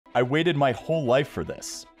I waited my whole life for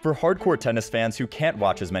this. For hardcore tennis fans who can't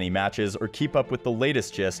watch as many matches or keep up with the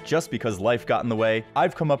latest gist just because life got in the way,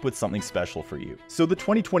 I've come up with something special for you. So the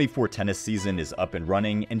 2024 tennis season is up and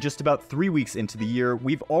running, and just about 3 weeks into the year,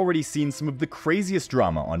 we've already seen some of the craziest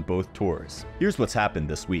drama on both tours. Here's what's happened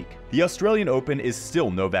this week. The Australian Open is still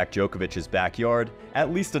Novak Djokovic's backyard,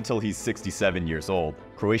 at least until he's 67 years old.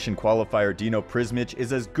 Croatian qualifier Dino Prismic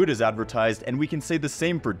is as good as advertised, and we can say the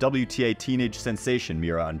same for WTA teenage sensation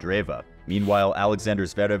Mira Andreeva. Meanwhile, Alexander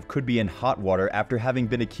Zverev could be in hot water after having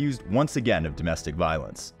been accused once again of domestic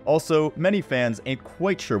violence. Also, many fans ain't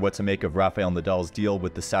quite sure what to make of Rafael Nadal's deal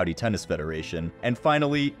with the Saudi Tennis Federation. And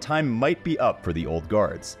finally, time might be up for the old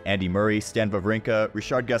guards. Andy Murray, Stan Wawrinka,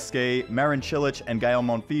 Richard Gasquet, Marin Cilic, and Gael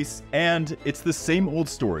Monfils, and it's the same old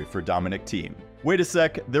story for Dominic Thiem. Wait a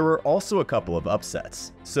sec, there were also a couple of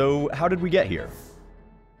upsets. So how did we get here?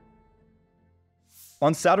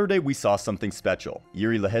 On Saturday, we saw something special.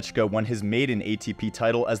 Jiri Lehecka won his maiden ATP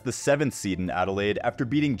title as the 7th seed in Adelaide after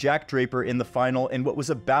beating Jack Draper in the final in what was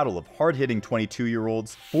a battle of hard-hitting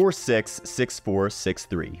 22-year-olds 4-6, 6-4,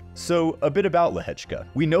 6-3. So, a bit about Lehecka.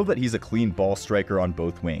 We know that he's a clean ball striker on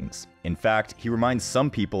both wings. In fact, he reminds some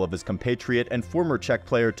people of his compatriot and former Czech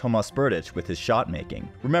player Tomas Berdych with his shot-making.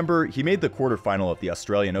 Remember, he made the quarterfinal of the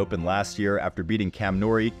Australian Open last year after beating Cam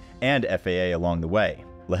Norrie and FAA along the way.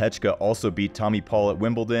 Lehecka also beat Tommy Paul at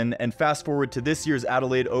Wimbledon, and fast forward to this year's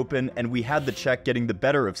Adelaide Open, and we had the Czech getting the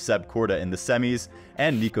better of Seb Korda in the semis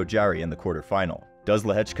and Nico Jarry in the quarterfinal. Does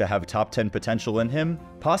Lehecka have top 10 potential in him?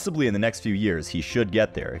 Possibly in the next few years, he should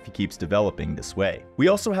get there if he keeps developing this way. We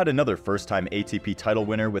also had another first-time ATP title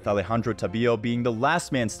winner with Alejandro Tabillo being the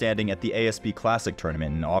last man standing at the ASB Classic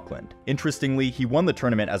tournament in Auckland. Interestingly, he won the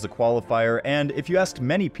tournament as a qualifier, and if you asked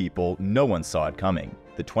many people, no one saw it coming.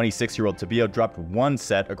 The 26-year-old Tabillo dropped one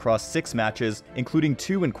set across 6 matches, including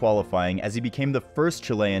 2 in qualifying, as he became the first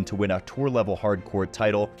Chilean to win a tour-level hardcourt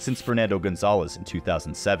title since Fernando Gonzalez in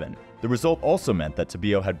 2007. The result also meant that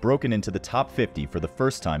Tabillo had broken into the top 50 for the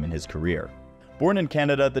first time in his career. Born in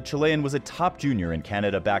Canada, the Chilean was a top junior in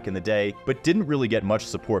Canada back in the day, but didn't really get much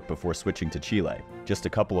support before switching to Chile. Just a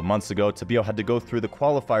couple of months ago, Tabillo had to go through the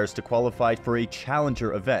qualifiers to qualify for a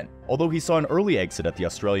challenger event. Although he saw an early exit at the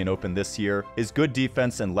Australian Open this year, his good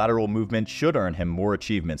defense and lateral movement should earn him more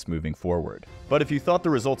achievements moving forward. But if you thought the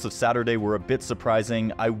results of Saturday were a bit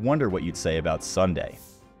surprising, I wonder what you'd say about Sunday.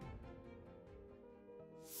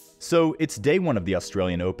 So, it's day 1 of the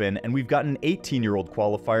Australian Open, and we've got an 18-year-old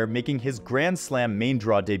qualifier making his Grand Slam main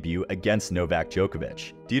draw debut against Novak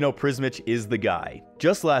Djokovic. Dino Prismic is the guy.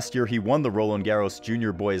 Just last year, he won the Roland Garros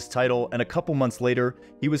Junior Boys title, and a couple months later,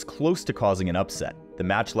 he was close to causing an upset. The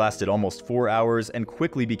match lasted almost 4 hours and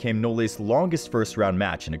quickly became Nole's longest first-round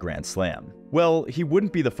match in a Grand Slam. Well, he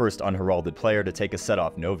wouldn't be the first unheralded player to take a set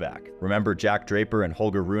off Novak. Remember, Jack Draper and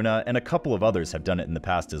Holger Rune and a couple of others have done it in the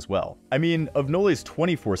past as well. I mean, of Nole's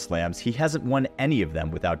 24 slams, he hasn't won any of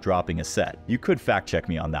them without dropping a set. You could fact-check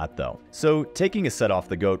me on that, though. So, taking a set off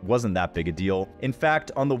the GOAT wasn't that big a deal. In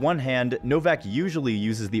fact, on the one hand, Novak usually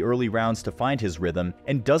uses the early rounds to find his rhythm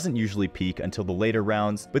and doesn't usually peak until the later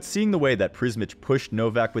rounds, but seeing the way that Prismic pushed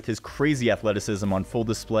Novak with his crazy athleticism on full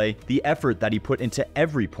display, the effort that he put into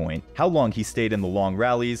every point, how long he stayed in the long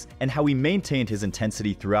rallies, and how he maintained his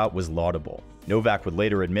intensity throughout was laudable. Novak would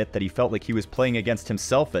later admit that he felt like he was playing against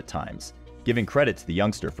himself at times, giving credit to the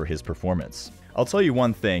youngster for his performance. I'll tell you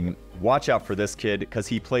one thing, watch out for this kid, because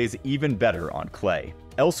he plays even better on clay.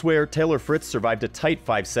 Elsewhere, Taylor Fritz survived a tight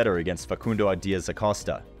 5-setter against Facundo Diaz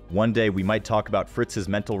Acosta. One day we might talk about Fritz's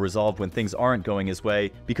mental resolve when things aren't going his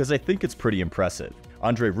way, because I think it's pretty impressive.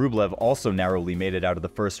 Andrei Rublev also narrowly made it out of the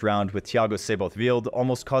first round, with Thiago Seyboth-Wild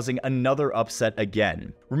almost causing another upset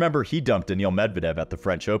again. Remember, he dumped Daniil Medvedev at the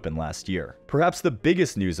French Open last year. Perhaps the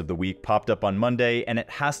biggest news of the week popped up on Monday, and it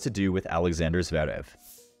has to do with Alexander Zverev.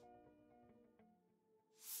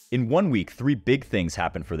 In 1 week, 3 big things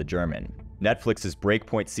happened for the German. Netflix's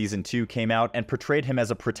Breakpoint Season 2 came out and portrayed him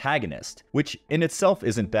as a protagonist, which in itself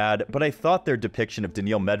isn't bad, but I thought their depiction of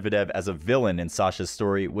Daniil Medvedev as a villain in Sasha's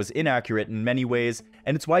story was inaccurate in many ways,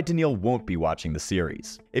 and it's why Daniil won't be watching the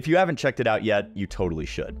series. If you haven't checked it out yet, you totally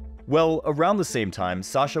should. Well, around the same time,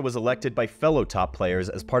 Sasha was elected by fellow top players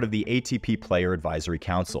as part of the ATP Player Advisory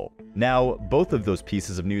Council. Now, both of those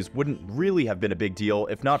pieces of news wouldn't really have been a big deal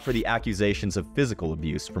if not for the accusations of physical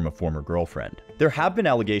abuse from a former girlfriend. There have been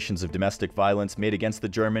allegations of domestic violence made against the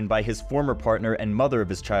German by his former partner and mother of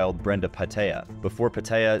his child, Brenda Patea. Before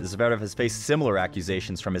Patea, Zverev has faced similar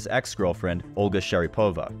accusations from his ex-girlfriend, Olga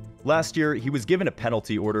Sharipova. Last year, he was given a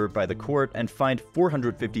penalty order by the court and fined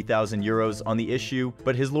 450,000 euros on the issue,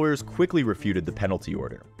 but his lawyers quickly refuted the penalty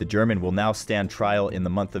order. The German will now stand trial in the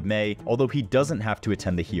month of May, although he doesn't have to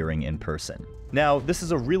attend the hearing in person. Now, this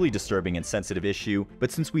is a really disturbing and sensitive issue,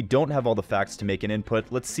 but since we don't have all the facts to make an input,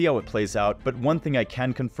 let's see how it plays out. But one thing I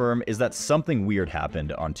can confirm is that something weird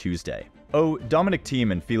happened on Tuesday. Dominic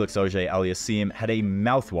Thiem and Felix Auger-Aliassime had a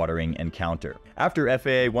mouth-watering encounter. After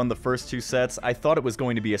FAA won the first two sets, I thought it was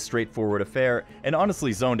going to be a straightforward affair, and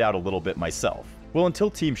honestly zoned out a little bit myself. Well,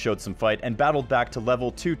 until Thiem showed some fight and battled back to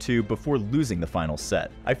level 2-2 before losing the final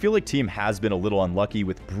set. I feel like Thiem has been a little unlucky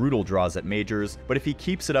with brutal draws at majors, but if he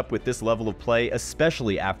keeps it up with this level of play,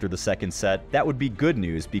 especially after the second set, that would be good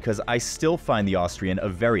news because I still find the Austrian a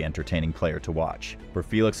very entertaining player to watch. For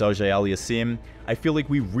Felix Auger-Aliassime, I feel like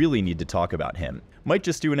we really need to talk about him. Might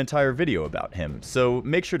just do an entire video about him, so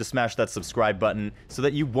make sure to smash that subscribe button so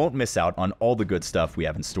that you won't miss out on all the good stuff we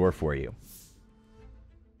have in store for you.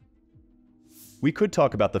 We could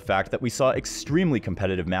talk about the fact that we saw extremely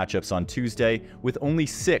competitive matchups on Tuesday, with only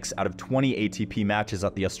 6 out of 20 ATP matches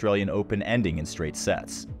at the Australian Open ending in straight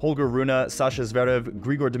sets. Holger Rune, Sasha Zverev,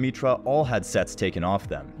 Grigor Dimitrov all had sets taken off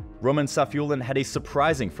them. Roman Safiullin had a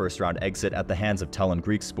surprising first-round exit at the hands of Tallon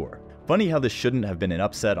Griekspoor. Funny how this shouldn't have been an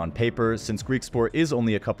upset on paper, since Griekspoor is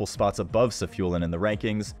only a couple spots above Safiullin in the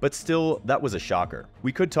rankings, but still, that was a shocker.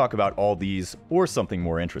 We could talk about all these, or something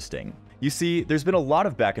more interesting. You see, there's been a lot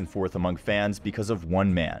of back and forth among fans because of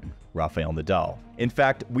one man, Rafael Nadal. In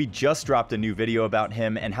fact, we just dropped a new video about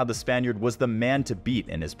him and how the Spaniard was the man to beat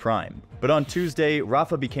in his prime. But on Tuesday,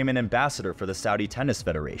 Rafa became an ambassador for the Saudi Tennis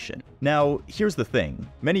Federation. Now, here's the thing.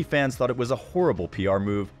 Many fans thought it was a horrible PR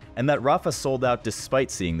move, and that Rafa sold out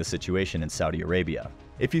despite seeing the situation in Saudi Arabia.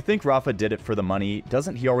 If you think Rafa did it for the money,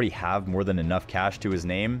 doesn't he already have more than enough cash to his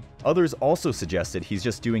name? Others also suggested he's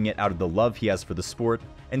just doing it out of the love he has for the sport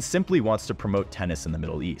and simply wants to promote tennis in the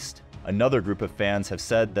Middle East. Another group of fans have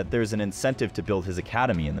said that there's an incentive to build his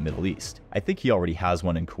academy in the Middle East. I think he already has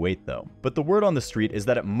one in Kuwait though. But the word on the street is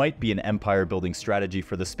that it might be an empire-building strategy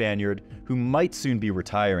for the Spaniard, who might soon be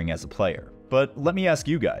retiring as a player. But let me ask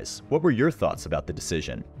you guys, what were your thoughts about the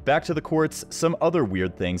decision? Back to the courts, some other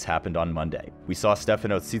weird things happened on Monday. We saw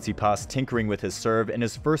Stefanos Tsitsipas tinkering with his serve in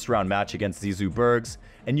his first round match against Zizou Bergs,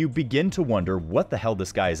 and you begin to wonder what the hell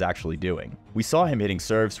this guy is actually doing. We saw him hitting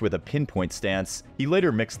serves with a pinpoint stance. He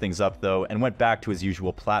later mixed things up though and went back to his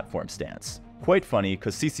usual platform stance. Quite funny,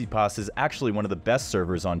 because Tsitsipas is actually one of the best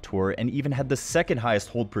servers on tour and even had the second highest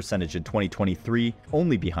hold percentage in 2023,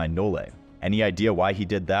 only behind Nole. Any idea why he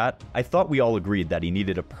did that? I thought we all agreed that he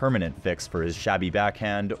needed a permanent fix for his shabby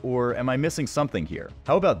backhand, or am I missing something here?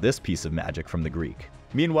 How about this piece of magic from the Greek?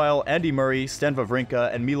 Meanwhile, Andy Murray, Stan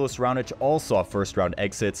Wawrinka, and Milos Raonic all saw first-round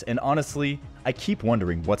exits, and honestly, I keep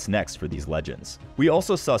wondering what's next for these legends. We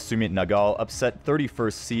also saw Sumit Nagal upset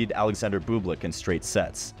 31st seed Alexander Bublik in straight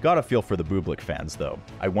sets. Got a feel for the Bublik fans though.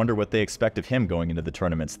 I wonder what they expect of him going into the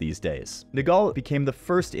tournaments these days. Nagal became the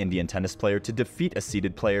first Indian tennis player to defeat a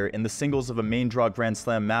seeded player in the singles of a main draw Grand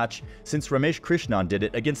Slam match since Ramesh Krishnan did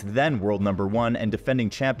it against then world number 1 and defending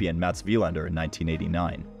champion Mats Wilander in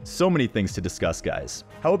 1989. So many things to discuss, guys.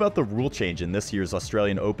 How about the rule change in this year's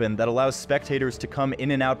Australian Open that allows spectators to come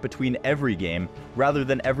in and out between every game rather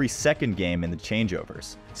than every second game in the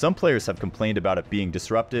changeovers? Some players have complained about it being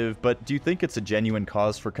disruptive, but do you think it's a genuine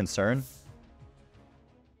cause for concern?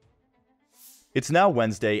 It's now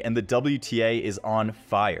Wednesday and the WTA is on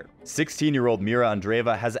fire. 16-year-old Mira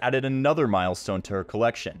Andreeva has added another milestone to her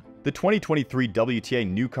collection. The 2023 WTA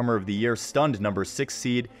Newcomer of the Year stunned number 6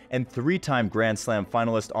 seed and 3-time Grand Slam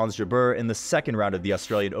finalist Ons Jabeur in the second round of the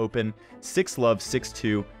Australian Open, 6-love,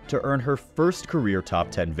 6-2, to earn her first career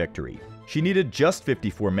top 10 victory. She needed just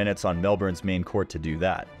 54 minutes on Melbourne's main court to do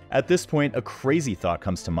that. At this point, a crazy thought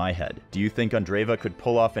comes to my head. Do you think Andreeva could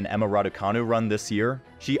pull off an Emma Raducanu run this year?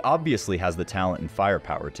 She obviously has the talent and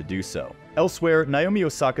firepower to do so. Elsewhere, Naomi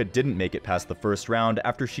Osaka didn't make it past the first round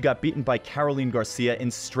after she got beaten by Caroline Garcia in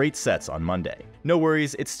straight sets on Monday. No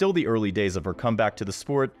worries, it's still the early days of her comeback to the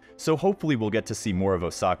sport, so hopefully we'll get to see more of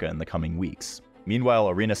Osaka in the coming weeks. Meanwhile,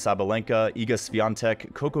 Aryna Sabalenka, Iga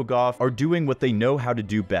Swiatek, Coco Gauff are doing what they know how to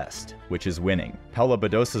do best, which is winning. Paula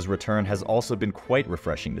Badosa's return has also been quite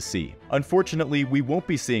refreshing to see. Unfortunately, we won't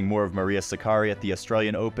be seeing more of Maria Sakkari at the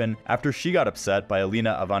Australian Open after she got upset by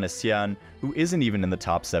Alina Avanesian, who isn't even in the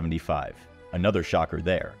top 75. Another shocker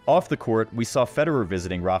there. Off the court, we saw Federer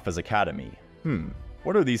visiting Rafa's academy.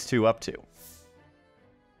 What are these two up to?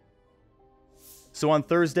 So on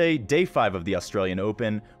Thursday, day 5 of the Australian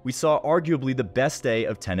Open, we saw arguably the best day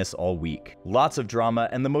of tennis all week. Lots of drama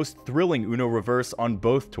and the most thrilling Uno reverse on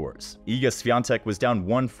both tours. Iga Swiatek was down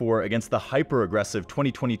 1-4 against the hyper-aggressive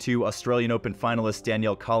 2022 Australian Open finalist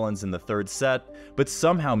Danielle Collins in the third set, but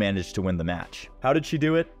somehow managed to win the match. How did she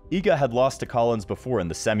do it? Iga had lost to Collins before in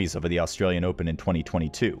the semis of the Australian Open in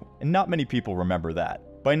 2022, and not many people remember that.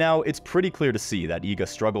 By now, it's pretty clear to see that Iga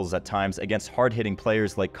struggles at times against hard-hitting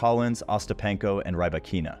players like Collins, Ostapenko, and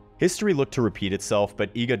Rybakina. History looked to repeat itself,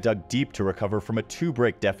 but Iga dug deep to recover from a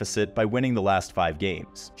 2-break deficit by winning the last 5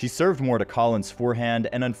 games. She served more to Collins' forehand,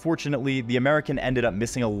 and unfortunately, the American ended up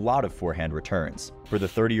missing a lot of forehand returns. For the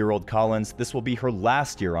 30-year-old Collins, this will be her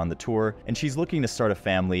last year on the tour, and she's looking to start a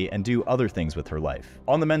family and do other things with her life.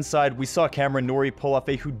 On the men's side, we saw Cameron Norrie pull off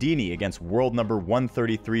a Houdini against world number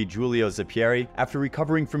 133 Giulio Zeppieri after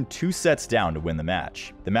recovering from 2 sets down to win the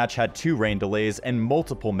match. The match had 2 rain delays and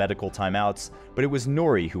multiple medical timeouts, but it was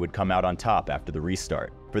Norrie who would come out on top after the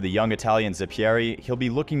restart. For the young Italian Zeppieri, he'll be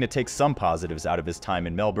looking to take some positives out of his time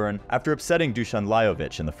in Melbourne after upsetting Dusan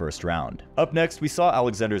Lajovic in the first round. Up next, we saw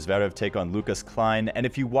Alexander Zverev take on Lucas Klein, and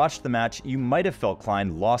if you watched the match, you might have felt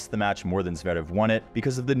Klein lost the match more than Zverev won it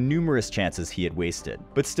because of the numerous chances he had wasted.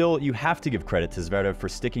 But still, you have to give credit to Zverev for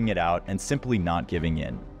sticking it out and simply not giving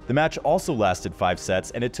in. The match also lasted 5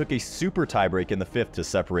 sets, and it took a super tiebreak in the 5th to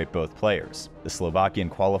separate both players. The Slovakian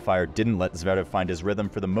qualifier didn't let Zverev find his rhythm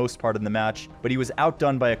for the most part in the match, but he was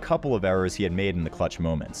outdone by a couple of errors he had made in the clutch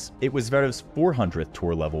moments. It was Zverev's 400th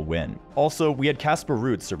tour-level win. Also, we had Casper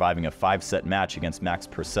Ruud surviving a 5-set match against Max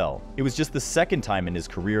Purcell. It was just the second time in his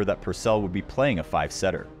career that Purcell would be playing a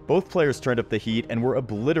 5-setter. Both players turned up the heat and were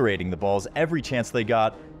obliterating the balls every chance they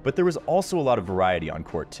got, but there was also a lot of variety on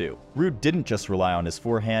court too. Ruud didn't just rely on his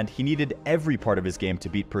forehand, he needed every part of his game to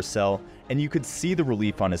beat Purcell, and you could see the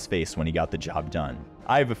relief on his face when he got the job done.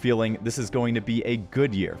 I have a feeling this is going to be a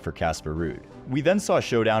good year for Casper Ruud. We then saw a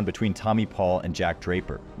showdown between Tommy Paul and Jack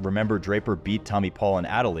Draper. Remember, Draper beat Tommy Paul in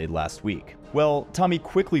Adelaide last week. Well, Tommy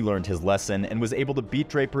quickly learned his lesson and was able to beat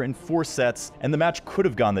Draper in 4 sets, and the match could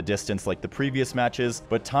have gone the distance like the previous matches,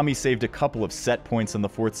 but Tommy saved a couple of set points in the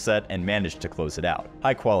 4th set and managed to close it out.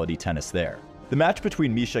 High quality tennis there. The match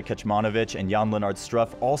between Misha Kecmanovic and Jan-Lennard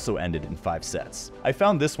Struff also ended in 5 sets. I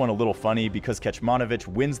found this one a little funny because Kecmanovic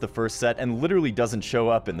wins the 1st set and literally doesn't show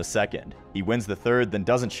up in the 2nd. He wins the 3rd, then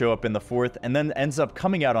doesn't show up in the 4th, and then ends up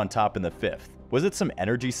coming out on top in the 5th. Was it some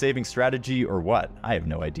energy-saving strategy or what? I have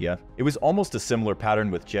no idea. It was almost a similar pattern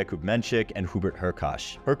with Jakub Menchik and Hubert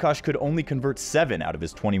Hurkacz. Hurkacz could only convert 7 out of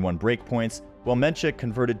his 21 break points, while Menchik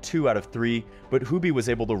converted 2 out of 3, but Hubi was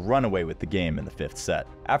able to run away with the game in the 5th set.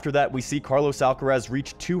 After that, we see Carlos Alcaraz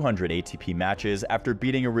reach 200 ATP matches after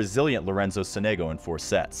beating a resilient Lorenzo Sonego in 4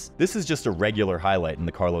 sets. This is just a regular highlight in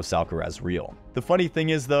the Carlos Alcaraz reel. The funny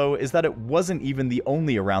thing is though, is that it wasn't even the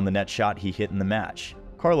only around-the-net shot he hit in the match.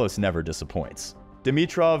 Carlos never disappoints.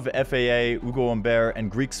 Dimitrov, FAA, Ugo Humbert,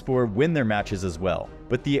 and Griekspoor win their matches as well.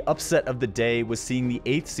 But the upset of the day was seeing the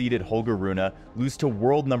 8th-seeded Holger Rune lose to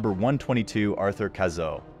world number 122 Arthur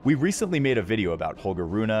Cazaux. We recently made a video about Holger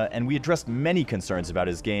Rune, and we addressed many concerns about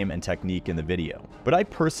his game and technique in the video. But I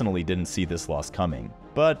personally didn't see this loss coming.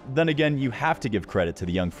 But then again, you have to give credit to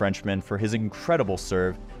the young Frenchman for his incredible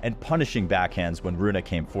serve and punishing backhands when Rune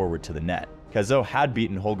came forward to the net. Cazaux had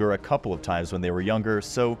beaten Holger a couple of times when they were younger,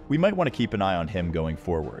 so we might want to keep an eye on him going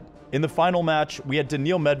forward. In the final match, we had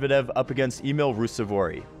Daniil Medvedev up against Emil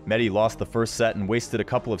Ruusuvuori. Medi lost the 1st set and wasted a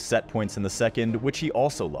couple of set points in the 2nd, which he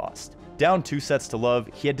also lost. Down 2 sets to love,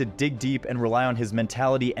 he had to dig deep and rely on his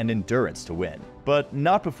mentality and endurance to win. But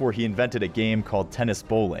not before he invented a game called tennis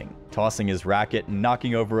bowling, tossing his racket and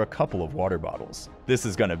knocking over a couple of water bottles. This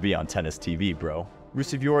is gonna be on tennis TV, bro.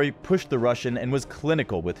 Ruusuvuori pushed the Russian and was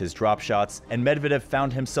clinical with his drop shots, and Medvedev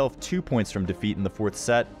found himself 2 points from defeat in the 4th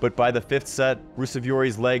set, but by the 5th set,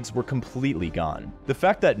 Ruusuvuori's legs were completely gone. The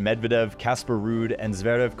fact that Medvedev, Casper Ruud, and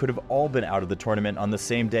Zverev could have all been out of the tournament on the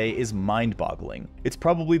same day is mind-boggling. It's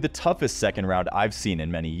probably the toughest 2nd round I've seen in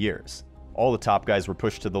many years. All the top guys were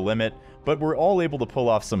pushed to the limit, but were all able to pull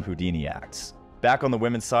off some Houdini acts. Back on the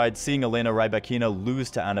women's side, seeing Elena Rybakina lose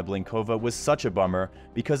to Anna Blinkova was such a bummer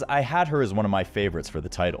because I had her as one of my favorites for the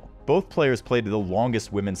title. Both players played the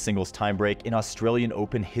longest women's singles tiebreak in Australian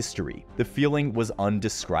Open history. The feeling was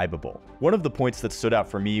undescribable. One of the points that stood out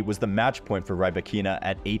for me was the match point for Rybakina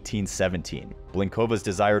at 18-17. Blinkova's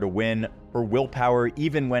desire to win, her willpower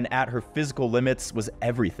even when at her physical limits, was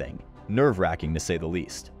everything. Nerve-wracking to say the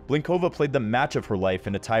least. Blinkova played the match of her life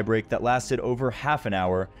in a tiebreak that lasted over half an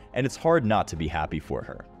hour, and it's hard not to be happy for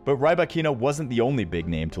her. But Rybakina wasn't the only big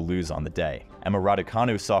name to lose on the day. Emma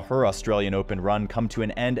Raducanu saw her Australian Open run come to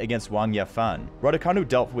an end against Wang Yafan. Raducanu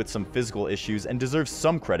dealt with some physical issues and deserves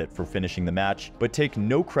some credit for finishing the match, but take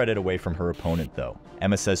no credit away from her opponent though.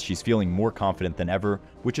 Emma says she's feeling more confident than ever,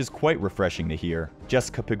 which is quite refreshing to hear.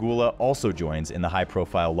 Jessica Pegula also joins in the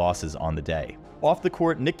high-profile losses on the day. Off the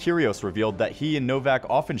court, Nick Kyrgios revealed that he and Novak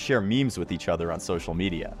often share memes with each other on social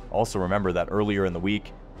media. Also remember that earlier in the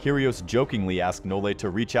week, Kyrgios jokingly asked Nole to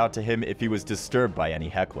reach out to him if he was disturbed by any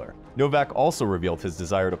heckler. Novak also revealed his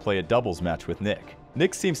desire to play a doubles match with Nick.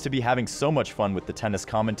 Nick seems to be having so much fun with the tennis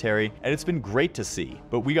commentary, and it's been great to see,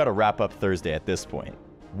 but we gotta wrap up Thursday at this point.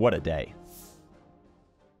 What a day.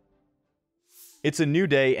 It's a new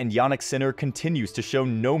day, and Jannik Sinner continues to show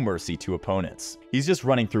no mercy to opponents. He's just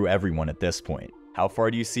running through everyone at this point. How far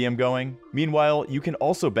do you see him going? Meanwhile, you can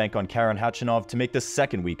also bank on Karen Khachanov to make the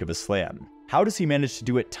second week of a slam. How does he manage to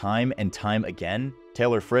do it time and time again?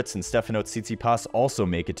 Taylor Fritz and Stefanos Tsitsipas also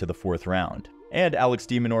make it to the fourth round. And Alex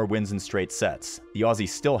de Minaur wins in straight sets. The Aussie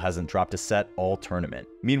still hasn't dropped a set all tournament.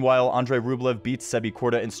 Meanwhile, Andrei Rublev beats Sebi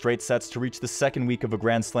Korda in straight sets to reach the second week of a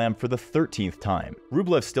Grand Slam for the 13th time.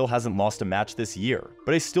 Rublev still hasn't lost a match this year,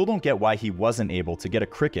 but I still don't get why he wasn't able to get a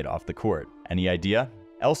cricket off the court. Any idea?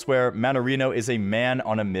 Elsewhere, Mannarino is a man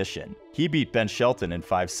on a mission. He beat Ben Shelton in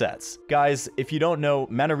 5 sets. Guys, if you don't know,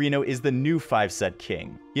 Mannarino is the new 5-set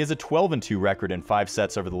king. He has a 12-2 record in 5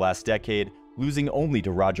 sets over the last decade, losing only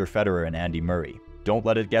to Roger Federer and Andy Murray. Don't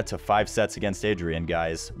let it get to 5 sets against Adrian,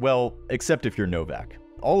 guys. Well, except if you're Novak.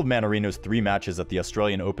 All of Mannarino's 3 matches at the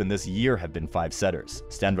Australian Open this year have been 5-setters.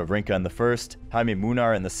 Stan Wawrinka in the first, Jaime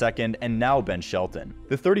Munar in the second, and now Ben Shelton.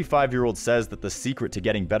 The 35-year-old says that the secret to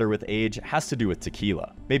getting better with age has to do with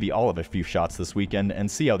tequila. Maybe I'll have a few shots this weekend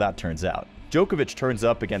and see how that turns out. Djokovic turns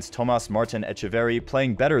up against Tomas Martin Echeverry,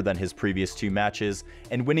 playing better than his previous 2 matches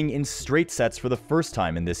and winning in straight sets for the first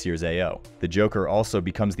time in this year's AO. The Joker also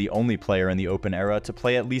becomes the only player in the Open era to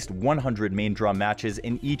play at least 100 main draw matches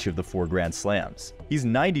in each of the 4 Grand Slams. He's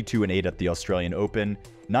 92-8 at the Australian Open,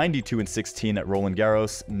 92-16 at Roland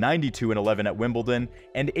Garros, 92-11 at Wimbledon,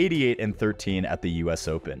 and 88-13 at the US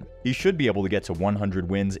Open. He should be able to get to 100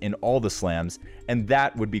 wins in all the slams, and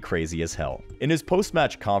that would be crazy as hell. In his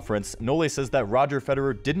post-match conference, Nole says that Roger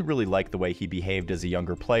Federer didn't really like the way he behaved as a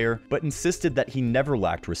younger player, but insisted that he never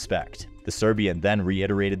lacked respect. The Serbian then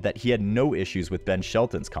reiterated that he had no issues with Ben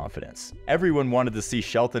Shelton's confidence. Everyone wanted to see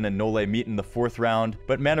Shelton and Nole meet in the 4th round,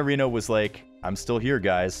 but Mannarino was like, "I'm still here,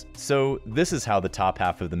 guys." So this is how the top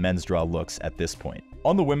half of the men's draw looks at this point.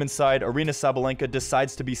 On the women's side, Aryna Sabalenka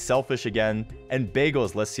decides to be selfish again and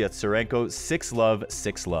bagels Lesia Tsurenko 6-love,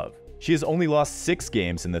 6-love. She has only lost 6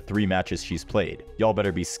 games in the 3 matches she's played. Y'all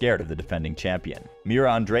better be scared of the defending champion. Mira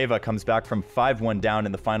Andreeva comes back from 5-1 down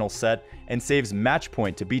in the final set and saves match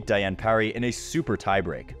point to beat Diane Parry in a super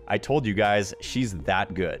tiebreak. I told you guys, she's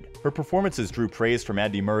that good. Her performances drew praise from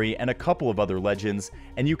Andy Murray and a couple of other legends,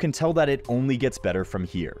 and you can tell that it only gets better from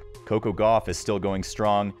here. Coco Gauff is still going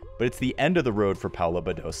strong, but it's the end of the road for Paula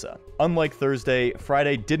Badosa. Unlike Thursday,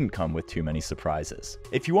 Friday didn't come with too many surprises.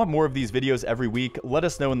 If you want more of these videos every week, let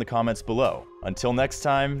us know in the comments below. Until next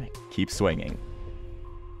time, keep swinging.